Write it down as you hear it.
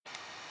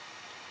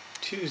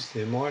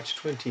Tuesday, March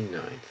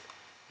 29th.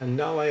 And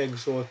now I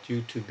exhort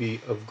you to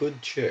be of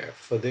good cheer,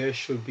 for there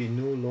shall be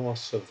no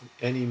loss of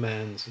any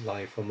man's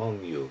life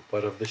among you,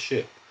 but of the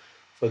ship.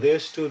 For there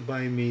stood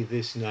by me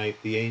this night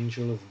the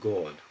angel of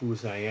God,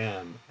 whose I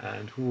am,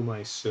 and whom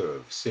I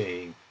serve,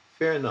 saying,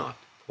 Fear not,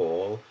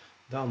 Paul,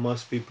 thou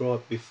must be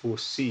brought before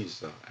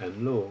Caesar,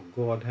 and lo,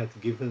 God hath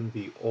given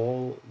thee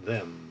all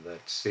them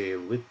that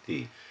sail with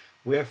thee.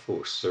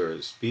 Wherefore,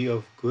 sirs, be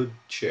of good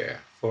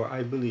cheer, for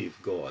I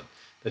believe God,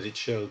 that it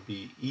shall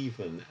be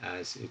even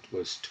as it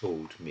was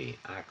told me.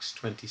 Acts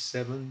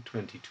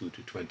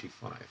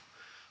 27:22-25.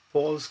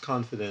 Paul's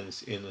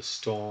confidence in a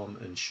storm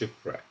and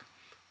shipwreck.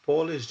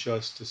 Paul is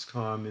just as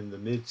calm in the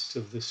midst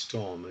of the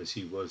storm as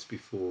he was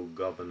before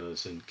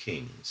governors and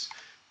kings.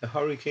 The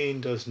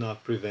hurricane does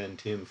not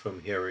prevent him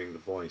from hearing the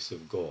voice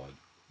of God,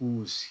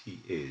 whose he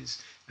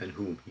is and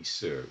whom he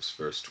serves.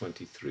 Verse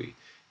 23.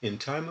 In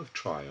time of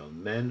trial,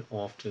 men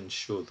often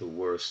show the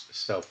worst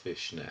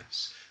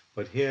selfishness,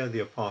 but here the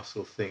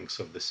apostle thinks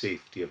of the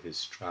safety of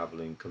his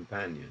traveling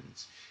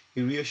companions.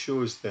 He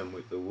reassures them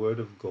with the word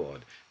of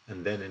God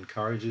and then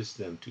encourages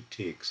them to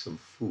take some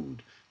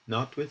food,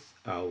 not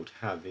without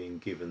having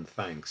given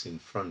thanks in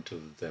front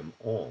of them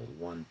all.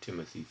 1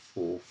 Timothy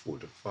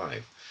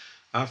 4:4-5.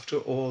 After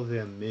all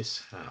their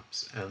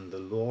mishaps and the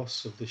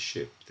loss of the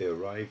ship, they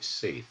arrived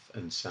safe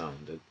and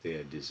sound at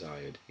their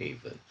desired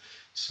haven.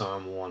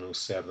 Psalm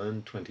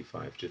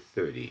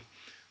 107:25-30.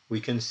 We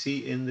can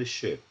see in the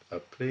ship a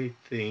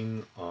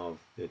plaything of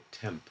the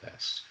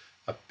tempest,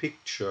 a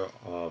picture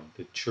of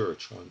the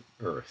church on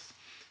earth.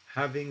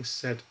 Having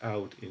set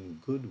out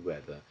in good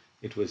weather,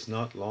 it was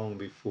not long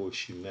before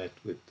she met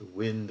with the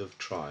wind of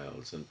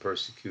trials and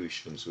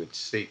persecutions which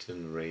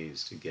Satan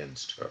raised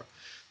against her.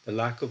 The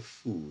lack of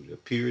food, a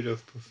period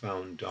of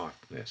profound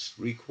darkness,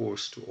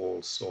 recourse to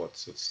all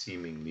sorts of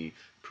seemingly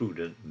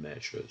prudent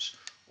measures.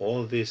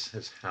 All this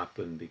has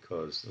happened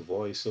because the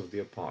voice of the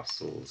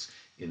apostles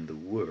in the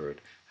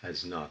Word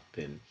has not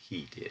been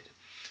heeded.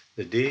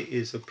 The day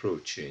is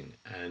approaching,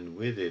 and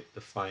with it the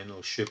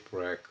final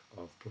shipwreck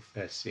of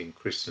professing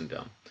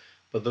Christendom.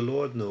 But the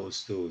Lord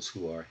knows those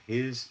who are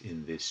His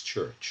in this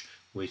church,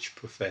 which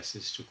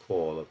professes to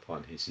call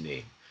upon His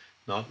name.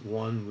 Not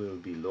one will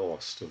be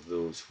lost of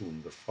those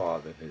whom the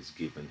Father has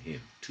given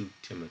Him. 2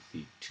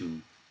 Timothy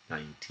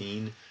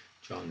 2:19,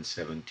 John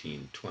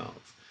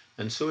 17:12.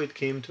 And so it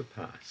came to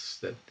pass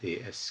that they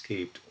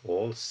escaped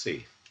all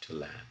safe to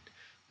land.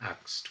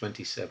 Acts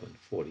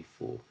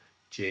 27:44.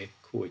 J.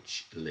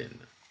 Coach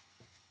Lynn.